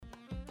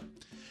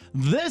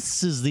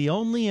This is the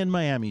Only in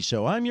Miami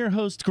show. I'm your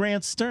host,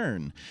 Grant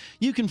Stern.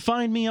 You can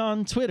find me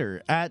on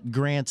Twitter at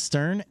Grant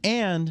Stern,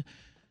 and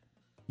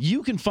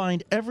you can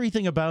find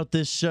everything about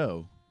this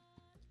show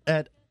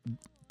at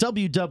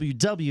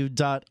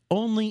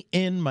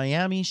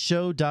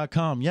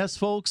www.onlyinmiamishow.com. Yes,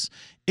 folks,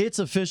 it's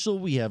official.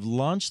 We have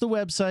launched the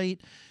website.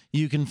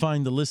 You can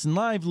find the Listen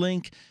Live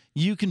link.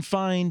 You can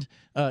find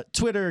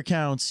Twitter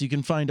accounts. You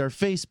can find our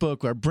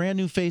Facebook, our brand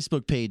new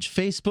Facebook page,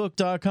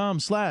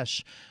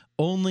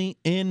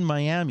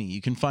 facebook.com/onlyinmiami.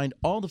 You can find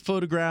all the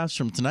photographs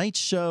from tonight's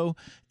show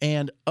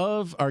and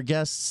of our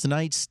guests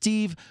tonight.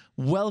 Steve,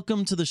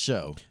 welcome to the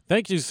show.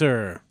 Thank you,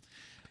 sir.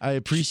 I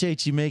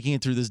appreciate you making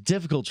it through this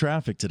difficult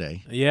traffic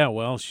today. Yeah,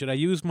 well, should I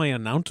use my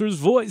announcer's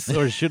voice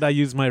or should I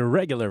use my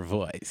regular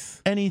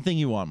voice? Anything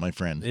you want, my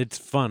friend. It's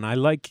fun. I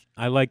like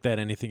that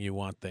anything you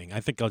want thing. I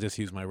think I'll just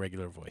use my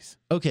regular voice.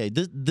 Okay,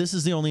 this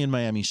is the Only in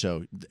Miami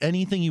show.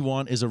 Anything you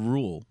want is a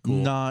rule,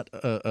 not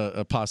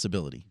a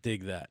possibility.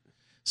 Dig that.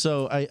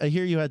 So I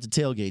hear you had to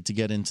tailgate to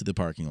get into the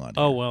parking lot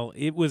here. Oh, well,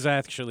 it was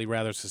actually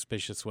rather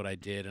suspicious what I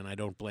did, and I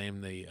don't blame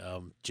the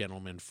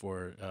gentleman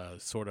for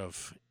sort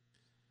of...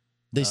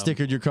 They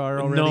stickered your car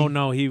already?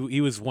 No,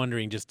 he was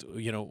wondering just,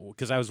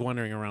 because I was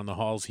wandering around the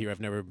halls here. I've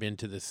never been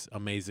to this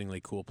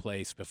amazingly cool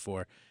place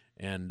before.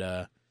 And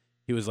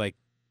he was like,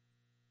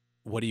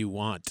 what do you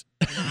want?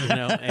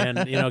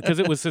 And, because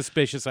it was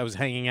suspicious. I was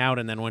hanging out,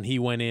 and then when he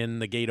went in,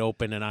 the gate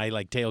opened, and I,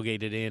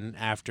 tailgated in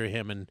after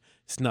him and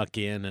snuck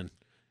in, and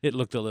it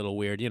looked a little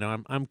weird.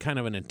 I'm kind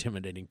of an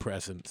intimidating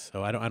presence,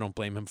 so I don't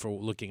blame him for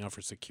looking out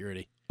for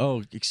security.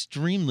 Oh,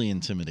 extremely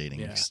intimidating.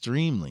 Yeah.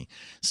 Extremely.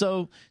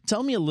 So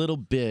tell me a little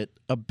bit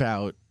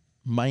about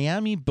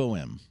Miami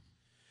Boheme.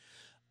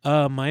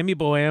 Miami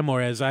Boheme,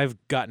 or as I've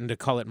gotten to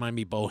call it,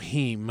 Miami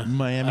Boheme.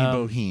 Miami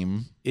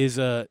Boheme is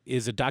a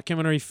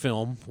documentary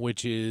film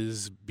which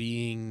is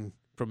being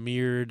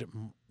premiered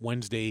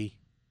Wednesday,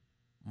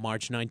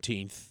 March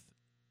 19th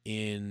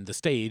in the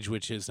Stage,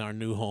 which is our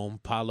new home.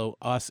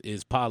 Us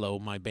is Palo.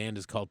 My band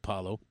is called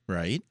Palo.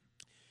 Right.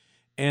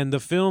 And the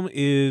film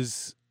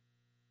is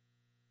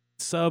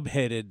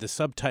subheaded, the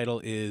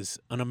subtitle is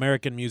An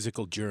American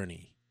Musical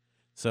Journey.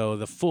 So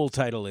the full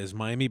title is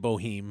Miami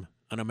Boheme,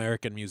 An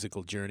American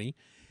Musical Journey.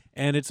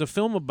 And it's a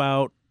film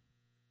about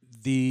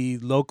the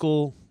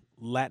local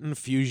Latin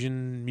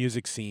fusion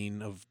music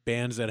scene of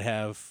bands that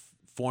have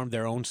formed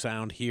their own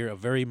sound here, a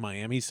very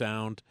Miami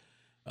sound.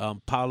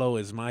 Palo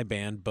is my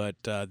band, but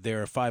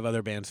there are 5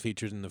 other bands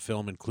featured in the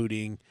film,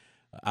 including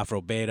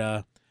Afro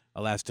Beta,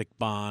 Elastic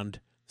Bond,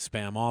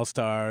 Spam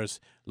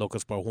All-Stars,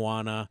 Locos por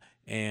Juana,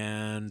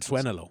 and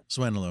Suénalo.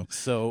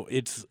 So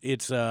it's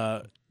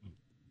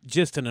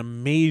just an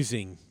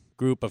amazing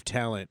group of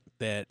talent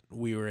that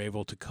we were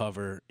able to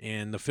cover.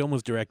 And the film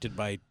was directed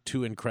by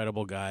 2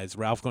 incredible guys,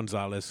 Ralph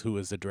Gonzalez, who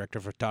is the director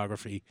of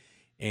photography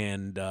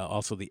and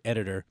also the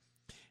editor.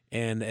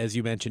 And as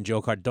you mentioned,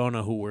 Joe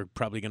Cardona, who we're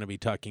probably going to be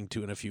talking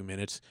to in a few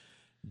minutes.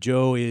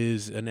 Joe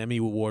is an Emmy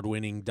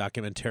Award-winning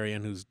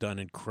documentarian who's done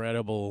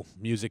incredible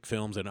music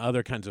films and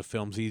other kinds of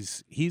films.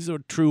 He's a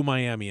true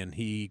Miamian.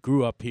 He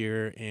grew up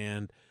here,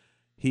 and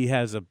he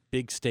has a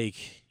big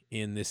stake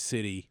in this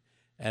city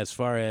as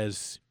far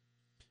as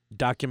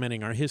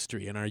documenting our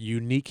history and our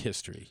unique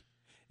history.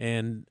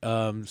 And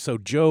so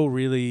Joe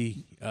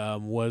really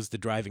was the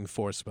driving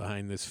force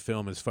behind this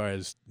film as far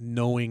as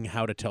knowing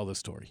how to tell the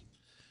story.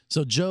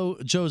 So Joe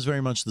is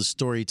very much the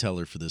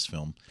storyteller for this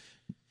film.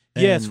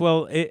 Yes,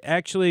 well,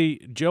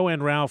 actually, Joe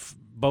and Ralph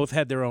both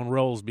had their own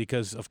roles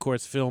because, of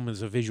course, film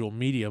is a visual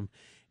medium,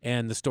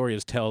 and the story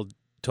is told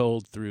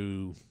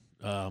through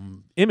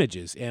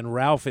images. And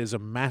Ralph is a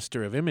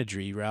master of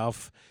imagery.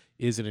 Ralph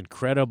is an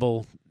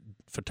incredible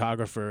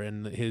photographer,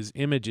 and his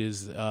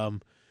images,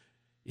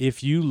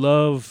 if you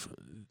love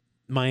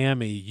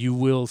Miami, you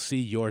will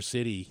see your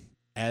city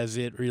as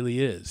it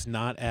really is,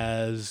 not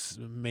as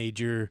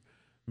major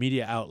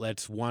media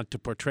outlets want to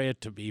portray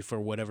it to be for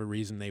whatever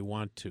reason they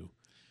want to.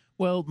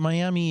 Well,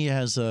 Miami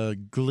has a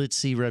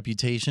glitzy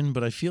reputation,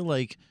 but I feel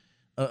like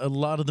a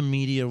lot of the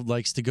media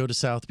likes to go to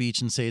South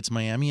Beach and say it's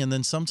Miami, and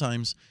then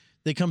sometimes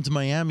they come to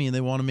Miami and they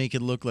want to make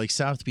it look like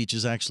South Beach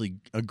is actually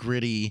a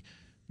gritty,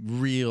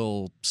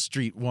 real,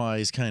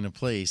 streetwise kind of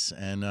place,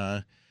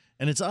 and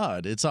it's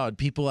odd. It's odd.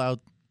 People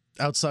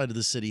outside of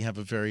the city have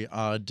a very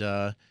odd,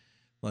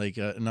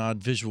 an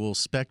odd visual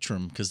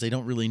spectrum because they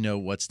don't really know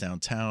what's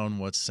downtown,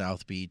 what's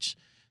South Beach.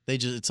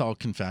 It's all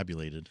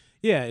confabulated.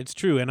 Yeah, it's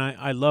true, and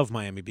I love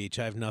Miami Beach.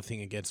 I have nothing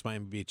against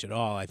Miami Beach at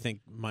all. I think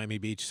Miami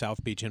Beach,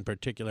 South Beach in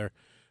particular,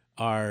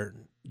 are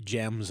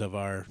gems of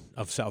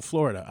South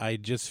Florida. I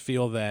just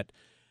feel that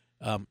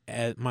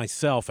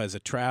myself as a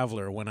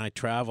traveler, when I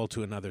travel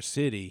to another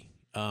city,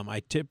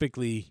 I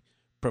typically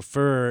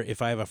prefer,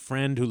 if I have a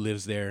friend who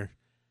lives there,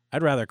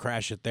 I'd rather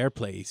crash at their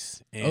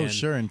place. And,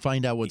 sure, and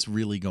find out what's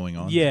really going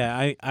on.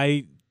 Yeah,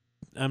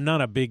 I'm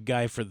not a big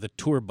guy for the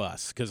tour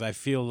bus because I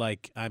feel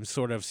like I'm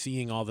sort of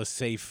seeing all the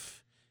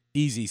safe,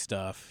 easy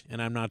stuff,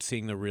 and I'm not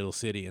seeing the real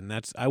city, and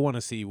I want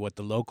to see what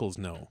the locals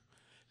know.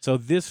 So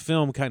this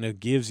film kind of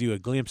gives you a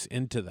glimpse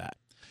into that.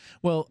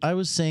 Well, I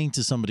was saying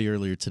to somebody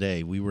earlier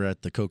today, we were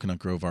at the Coconut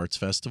Grove Arts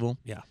Festival.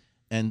 Yeah.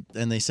 And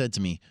they said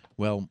to me,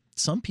 well,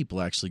 some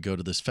people actually go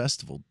to this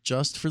festival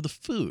just for the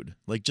food,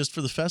 like just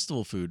for the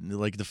festival food,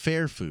 like the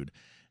fair food.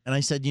 And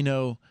I said,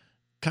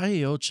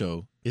 Calle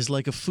Ocho is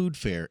like a food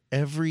fair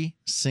every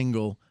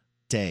single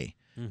day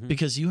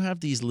because you have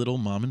these little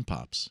mom and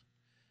pops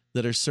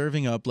that are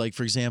serving up, like,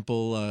 for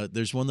example,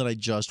 there's one that I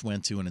just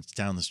went to, and it's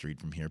down the street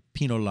from here,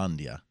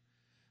 Pinolandia.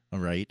 All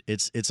right?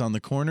 It's on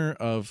the corner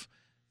of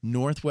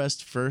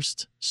Northwest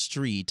 1st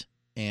Street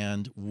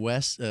and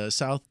Northwest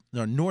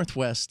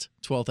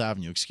 12th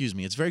Avenue. Excuse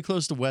me. It's very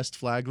close to West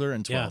Flagler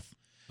and 12th. Yeah.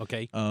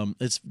 Okay.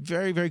 It's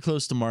very, very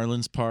close to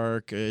Marlins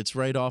Park. It's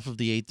right off of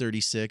the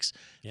 836.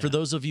 Yeah. For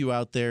those of you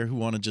out there who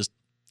want to just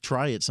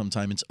try it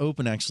sometime, it's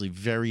open actually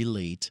very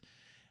late.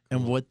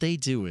 And what they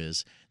do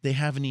is they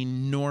have an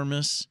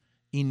enormous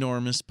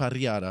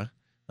parrillada,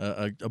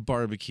 a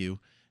barbecue,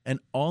 and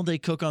all they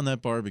cook on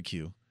that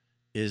barbecue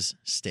is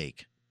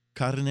steak,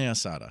 carne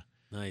asada.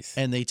 Nice.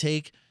 And they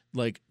take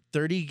like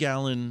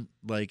 30-gallon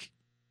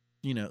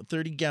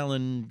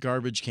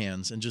garbage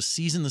cans and just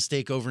season the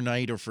steak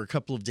overnight or for a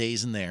couple of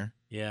days in there.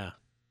 Yeah.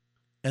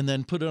 And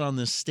then put it on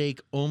this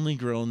steak-only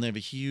grill, and they have a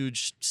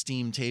huge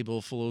steam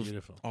table full of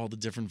all the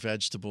different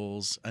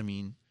vegetables. I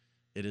mean,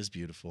 it is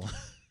beautiful.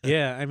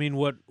 Yeah, I mean,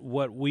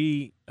 what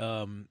we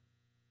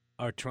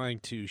are trying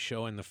to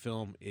show in the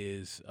film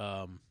is,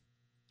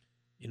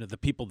 the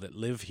people that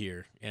live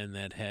here and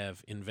that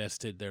have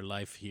invested their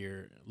life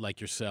here,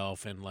 like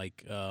yourself, and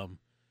like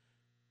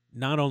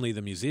not only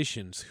the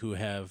musicians who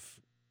have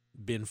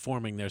been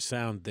forming their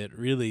sound, that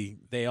really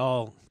they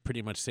all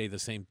pretty much say the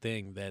same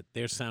thing, that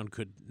their sound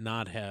could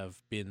not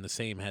have been the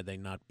same had they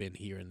not been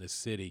here in this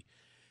city.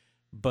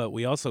 But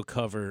we also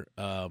cover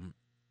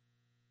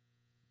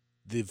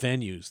the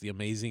venues, the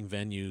amazing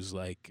venues,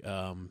 like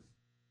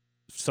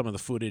some of the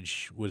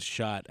footage was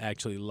shot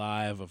actually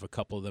live of a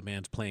couple of the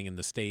bands playing in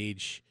the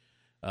stage.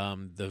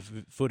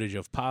 The footage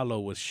of Palo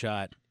was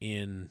shot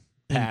in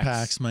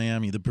PAX,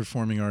 Miami, the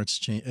Performing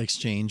Arts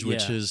Exchange,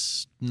 which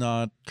is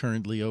not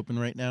currently open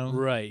right now.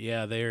 Right,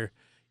 yeah. They're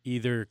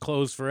either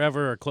closed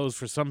forever or closed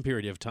for some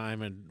period of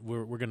time, and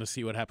we're going to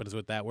see what happens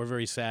with that. We're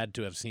very sad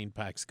to have seen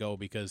PAX go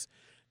because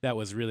that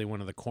was really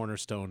one of the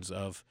cornerstones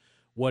of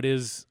what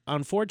is,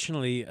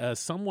 unfortunately, a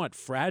somewhat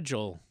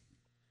fragile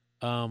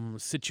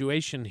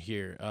situation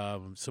here.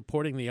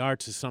 Supporting the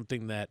arts is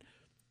something that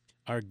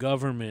our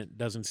government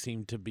doesn't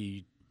seem to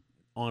be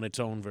on its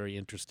own very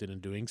interested in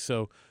doing.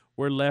 So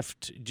we're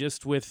left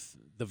just with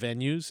the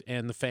venues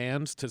and the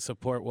fans to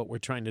support what we're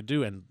trying to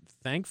do. And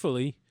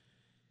thankfully,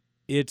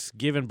 it's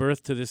given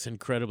birth to this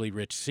incredibly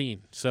rich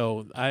scene.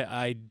 So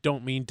I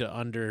don't mean to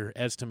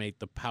underestimate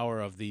the power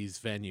of these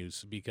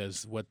venues,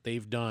 because what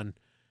they've done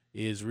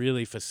is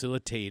really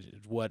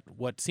facilitated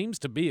what seems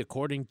to be,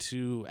 according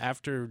to,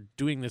 after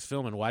doing this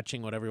film and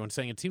watching what everyone's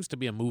saying, it seems to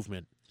be a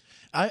movement.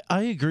 I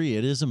agree.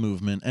 It is a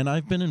movement, and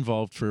I've been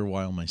involved for a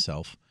while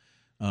myself.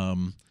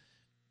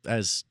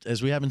 As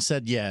we haven't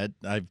said yet,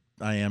 I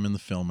am in the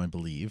film, I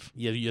believe.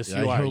 Yeah, yes,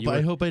 you are.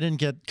 I hope I didn't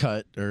get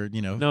cut or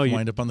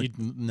wind up on the.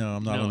 No,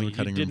 I'm not on the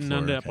cutting room floor. You didn't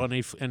end up on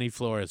any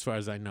floor, as far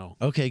as I know.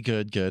 Okay,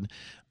 good.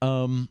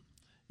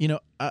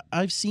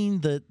 I've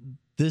seen that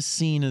this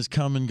scene has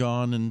come and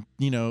gone, and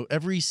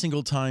every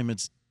single time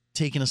it's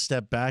taken a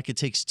step back, it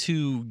takes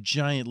two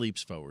giant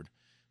leaps forward.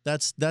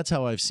 That's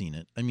how I've seen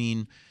it. I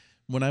mean,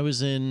 when I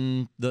was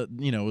in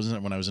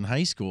when I was in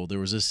high school, there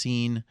was a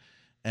scene,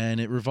 and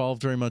it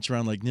revolved very much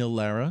around like Neil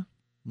Lara.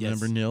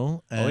 Remember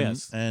Neil? And, oh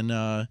yes. And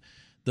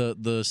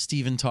the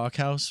Stephen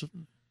Talkhouse.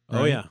 Right?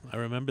 Oh yeah, I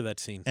remember that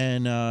scene.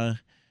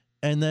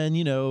 And then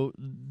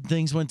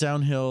things went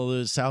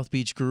downhill. South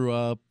Beach grew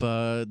up.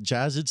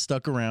 Jazzed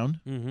stuck around,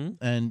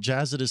 and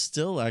Jazzed is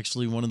still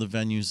actually one of the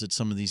venues that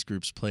some of these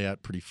groups play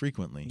at pretty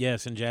frequently.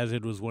 Yes, and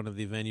Jazzed was one of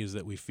the venues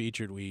that we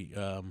featured.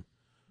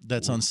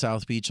 That's on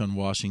South Beach on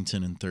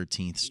Washington and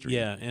 13th Street.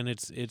 Yeah, and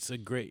it's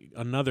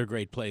another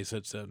great place.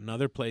 It's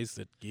another place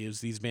that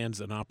gives these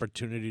bands an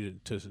opportunity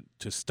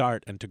to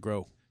start and to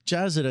grow.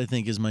 Jazzed, I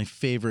think, is my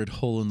favorite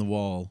hole in the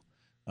wall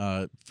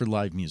for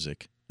live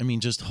music. I mean,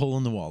 just hole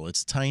in the wall.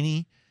 It's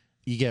tiny.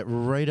 You get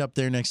right up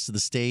there next to the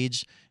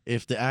stage.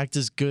 If the act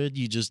is good,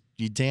 you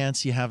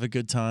dance, you have a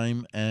good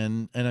time,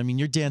 and I mean,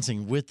 you're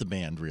dancing with the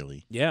band,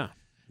 really. Yeah.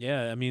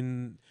 I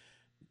mean,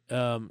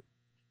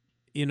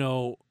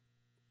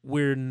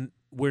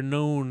 we're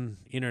known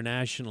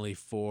internationally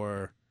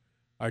for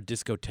our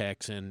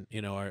discotheques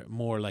and our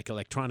more like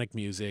electronic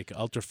music.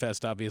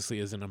 Ultrafest obviously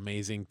is an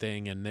amazing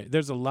thing, and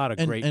there's a lot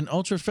of great. And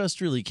Ultrafest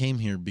really came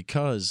here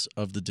because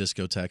of the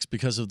discotheques,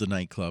 because of the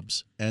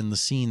nightclubs and the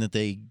scene that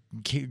they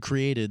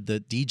created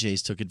that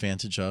DJs took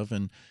advantage of,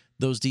 and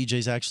those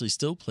DJs actually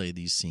still play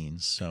these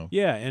scenes. So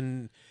yeah,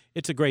 and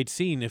it's a great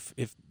scene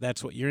if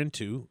that's what you're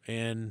into.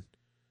 And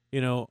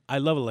I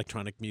love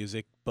electronic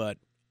music, but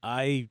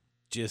I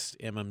just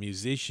am a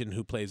musician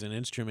who plays an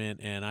instrument,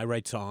 and I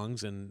write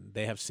songs, and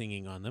they have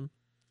singing on them.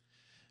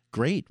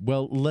 Great.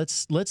 Well,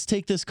 let's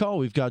take this call.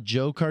 We've got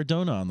Joe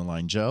Cardona on the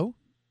line. Joe?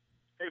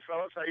 Hey,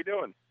 fellas. How you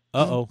doing?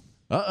 Uh-oh.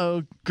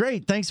 Uh-oh.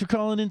 Great. Thanks for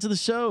calling into the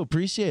show.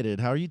 Appreciate it.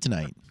 How are you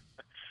tonight?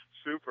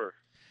 Super.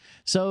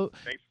 So,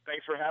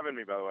 Thanks for having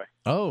me, by the way.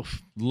 oh,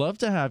 love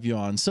to have you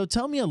on. So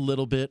tell me a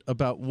little bit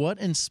about what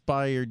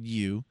inspired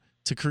you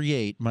to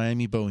create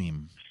Miami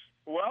Boheme.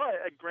 Well,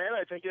 Grant,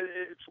 I think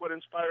it's what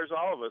inspires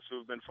all of us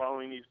who've been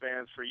following these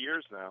bands for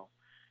years now.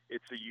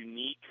 It's a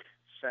unique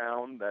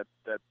sound that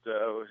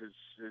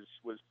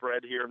was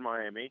bred here in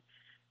Miami.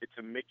 It's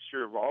a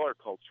mixture of all our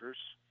cultures,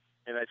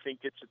 and I think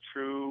it's a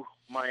true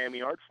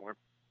Miami art form.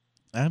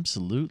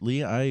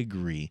 Absolutely. I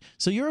agree.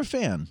 So you're a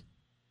fan.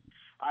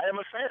 I am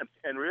a fan,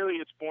 and really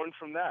it's born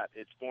from that.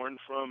 It's born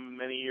from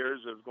many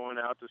years of going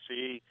out to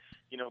see,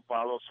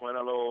 Palo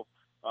Suénalo,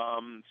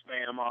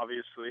 Spam,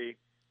 obviously,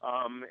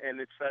 and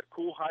it's that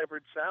cool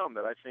hybrid sound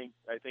that I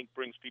think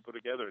brings people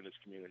together in this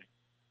community.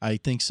 I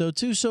think so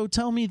too. So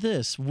tell me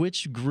this: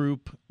 which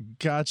group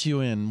got you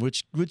in?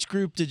 Which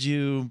group did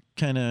you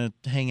kind of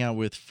hang out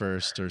with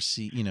first, or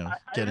see,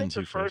 get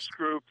into first?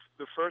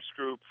 The first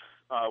group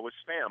was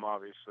Spam,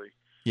 obviously.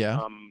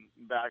 Yeah.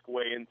 Back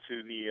way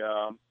into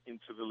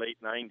the late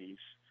 '90s,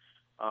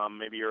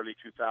 maybe early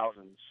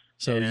 2000s.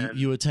 So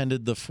you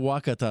attended the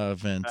Fuacata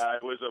event. I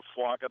was a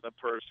Fuacata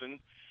person,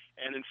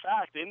 and in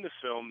fact, in the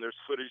film, there's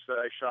footage that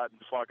I shot in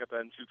Fuacata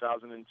in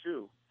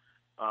 2002.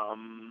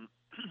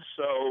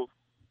 So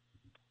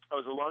I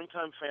was a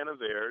longtime fan of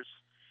theirs,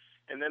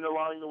 and then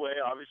along the way,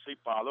 obviously,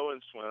 Palo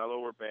and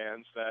Suénalo were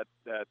bands that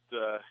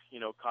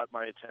caught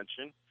my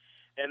attention.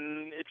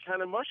 And it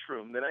kind of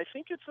mushroomed, and I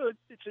think it's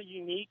a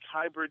unique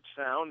hybrid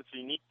sound. It's a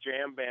unique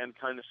jam band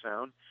kind of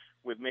sound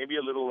with maybe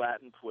a little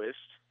Latin twist.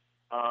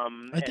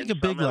 I think a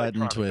big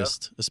Latin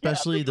twist,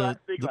 especially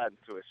big Latin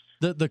twist.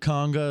 The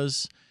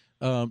congas,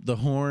 the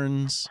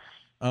horns,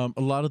 a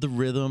lot of the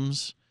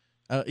rhythms.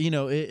 A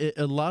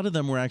lot of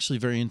them were actually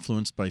very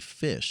influenced by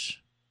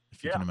Fish,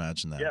 if you can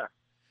imagine that.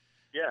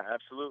 Yeah,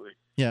 absolutely.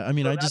 Yeah, I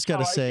mean, so I just got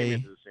to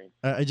say,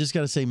 I just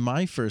got to say,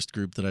 my first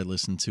group that I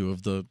listened to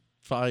of the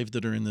 5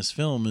 that are in this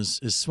film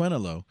is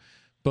Suénalo.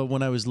 But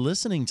when I was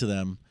listening to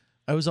them,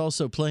 I was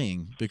also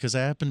playing because I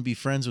happen to be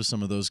friends with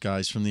some of those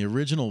guys from the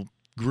original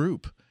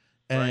group.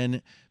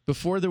 And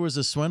before there was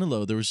a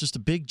Suénalo, there was just a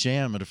big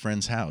jam at a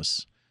friend's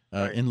house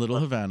in Little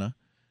Havana.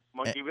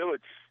 Monkey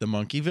Village. The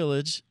Monkey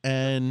Village.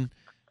 And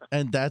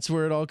that's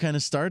where it all kind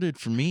of started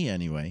for me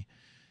anyway.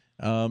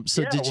 That's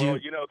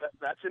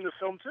in the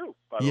film too,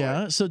 by the way.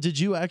 Yeah, so did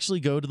you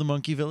actually go to the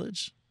Monkey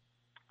Village?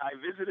 I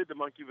visited the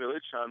Monkey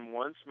Village on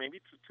once, maybe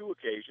two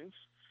occasions,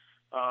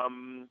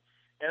 and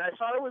I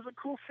thought it was a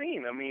cool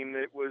scene. I mean,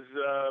 it was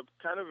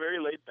kind of very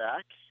laid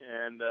back,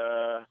 and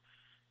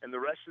the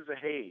rest is a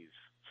haze.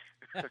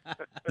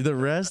 The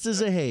rest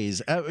is a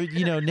haze.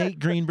 Nate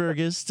Greenberg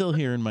is still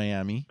here in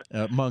Miami,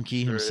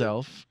 Monkey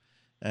himself,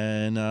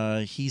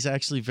 and he's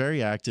actually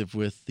very active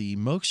with the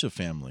Moksha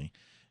family.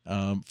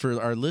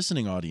 For our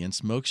listening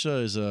audience,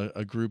 Moksha is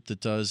a group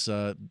that does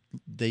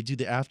they do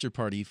the after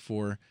party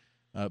for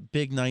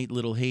Big Night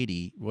Little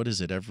Haiti. What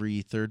is it,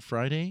 every third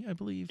Friday, I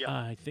believe? Yeah,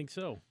 I think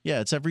so. Yeah,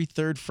 it's every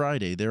third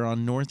Friday. They're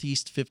on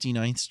Northeast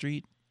 59th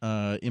Street,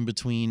 in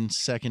between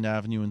 2nd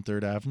Avenue and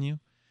 3rd Avenue.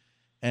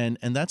 And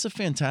that's a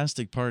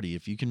fantastic party.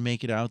 If you can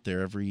make it out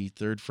there every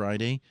third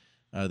Friday,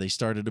 they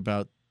start at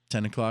about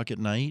 10 o'clock at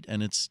night,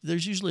 and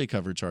there's usually a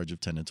cover charge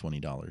of $10 to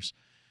 $20.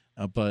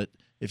 But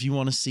if you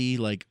want to see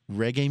like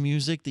reggae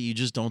music that you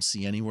just don't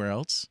see anywhere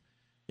else,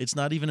 it's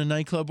not even a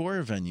nightclub or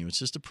a venue. It's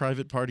just a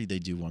private party they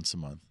do once a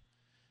month.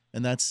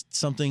 And that's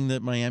something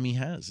that Miami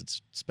has.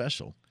 It's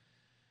special.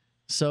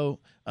 So,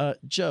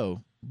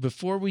 Joe,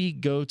 before we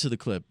go to the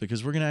clip,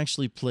 because we're going to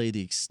actually play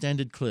the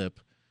extended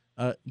clip,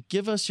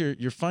 give us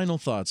your final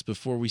thoughts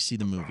before we see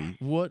the movie.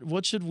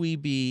 What should we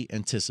be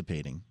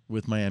anticipating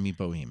with Miami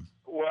Boheme?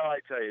 Well, I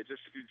tell you,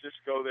 just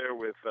go there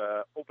with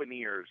open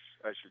ears,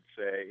 I should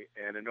say,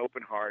 and an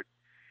open heart.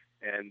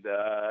 And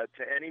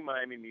to any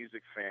Miami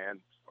music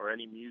fan or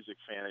any music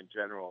fan in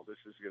general, this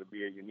is going to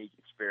be a unique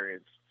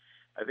experience.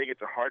 I think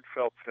it's a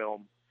heartfelt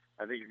film.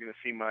 I think you're going to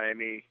see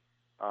Miami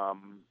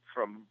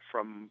from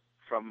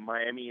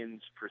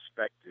Miamians'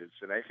 perspectives,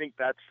 and I think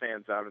that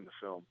stands out in the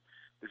film.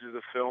 This is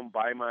a film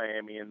by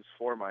Miamians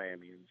for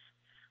Miamians,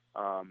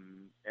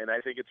 and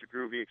I think it's a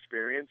groovy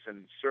experience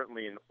and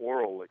certainly an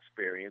oral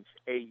experience.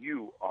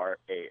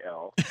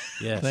 AURAL.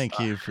 Yes. Thank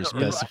you for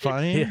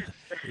specifying.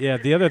 Yeah.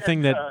 The other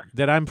thing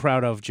that I'm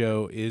proud of,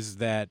 Joe, is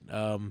that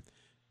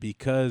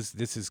because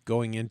this is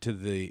going into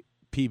the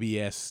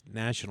PBS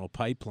national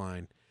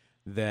pipeline,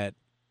 that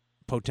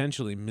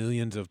potentially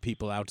millions of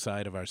people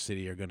outside of our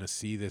city are going to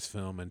see this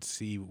film and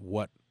see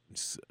what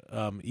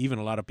even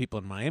a lot of people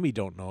in Miami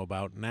don't know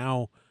about.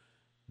 Now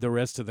the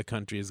rest of the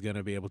country is going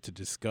to be able to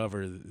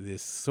discover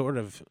this sort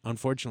of,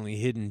 unfortunately,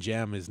 hidden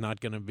gem is not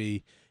going to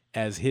be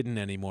as hidden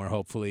anymore,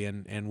 hopefully,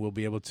 and we'll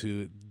be able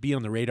to be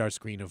on the radar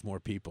screen of more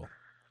people.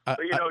 But,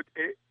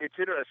 it's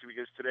interesting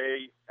because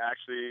today,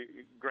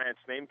 actually, Grant's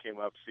name came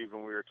up, Steve,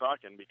 when we were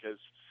talking, because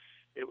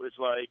it was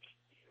like,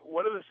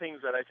 one of the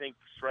things that I think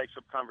strikes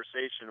up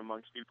conversation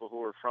amongst people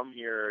who are from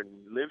here and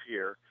live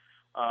here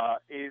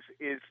is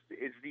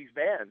these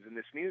bands and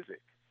this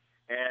music.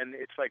 And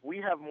it's like we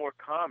have more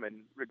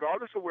common,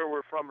 regardless of where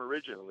we're from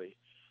originally.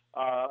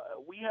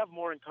 We have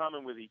more in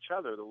common with each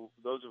other,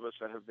 those of us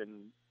that have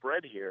been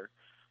bred here,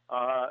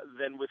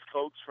 than with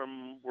folks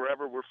from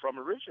wherever we're from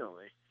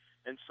originally.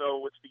 And so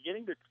what's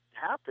beginning to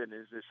happen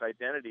is this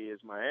identity as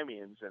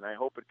Miamians, and I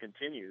hope it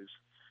continues.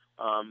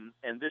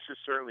 And this is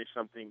certainly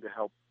something to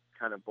help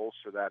kind of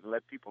bolster that and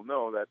let people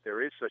know that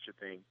there is such a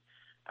thing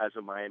as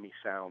a Miami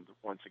sound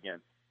once again.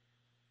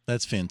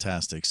 That's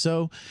fantastic.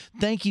 So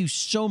thank you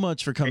so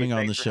much for coming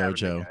on the show,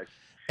 Joe.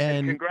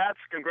 And congrats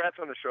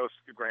on the show,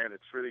 Grant.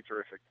 It's really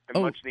terrific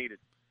and much needed.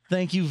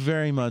 Thank you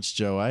very much,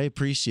 Joe. I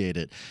appreciate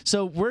it.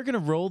 So we're going to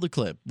roll the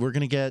clip. We're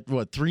going to get,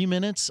 3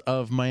 minutes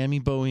of Miami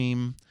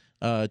Boheme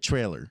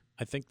trailer.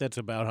 I think that's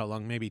about how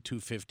long, maybe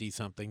 250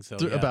 something. So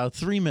about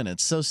 3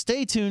 minutes. So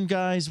stay tuned,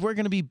 guys. We're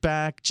going to be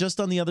back just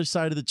on the other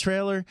side of the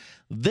trailer.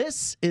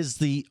 This is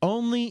the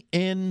Only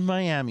in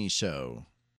Miami show.